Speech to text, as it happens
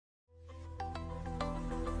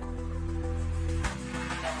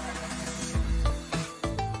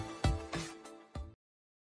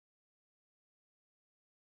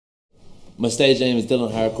My stage name is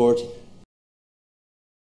Dylan Harcourt.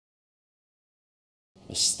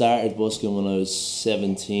 I started busking when I was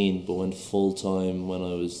 17, but went full time when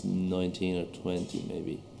I was 19 or 20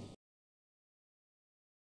 maybe.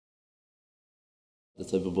 The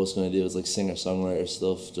type of busking I did was like singer-songwriter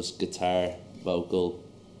stuff, just guitar, vocal,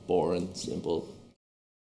 boring, simple.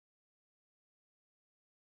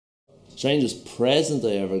 Strangest present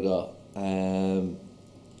I ever got.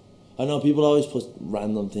 I know people always put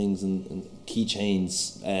random things in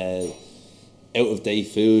keychains, out of date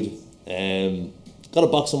food. Got a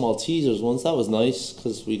box of Maltesers once. That was nice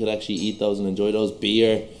because we could actually eat those and enjoy those.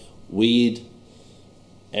 Beer, weed,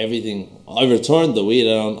 everything. I returned the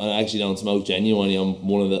weed. I actually don't smoke genuinely. I'm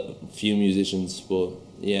one of the few musicians, but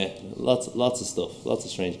yeah, lots of stuff, lots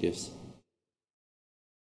of strange gifts.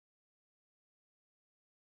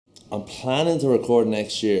 I'm planning to record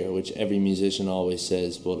next year, which every musician always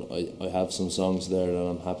says, but I have some songs there that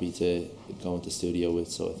I'm happy to go into studio with,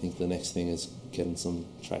 so I think the next thing is getting some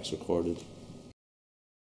tracks recorded.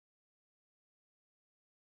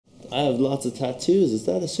 I have lots of tattoos. Is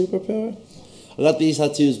that a superpower? I got these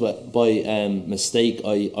tattoos by mistake.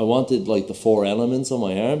 I wanted like the 4 elements on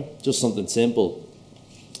my arm, just something simple.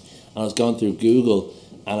 And I was going through Google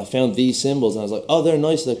and I found these symbols and I was like, oh, they're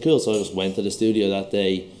nice, they're cool. So I just went to the studio that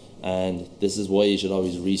day, and this is why you should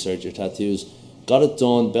always research your tattoos. Got it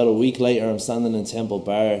done. About a week later, I'm standing in Temple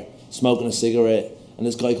Bar, smoking a cigarette, and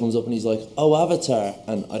this guy comes up and he's like, oh, Avatar.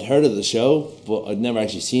 And I'd heard of the show, but I'd never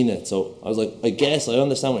actually seen it. So I was like, I guess I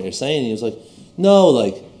understand what you're saying. And he was like, no,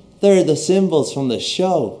 like, they're the symbols from the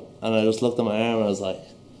show. And I just looked at my arm and I was like,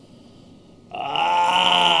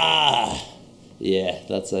 ah, yeah,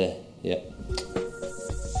 that's it, yeah.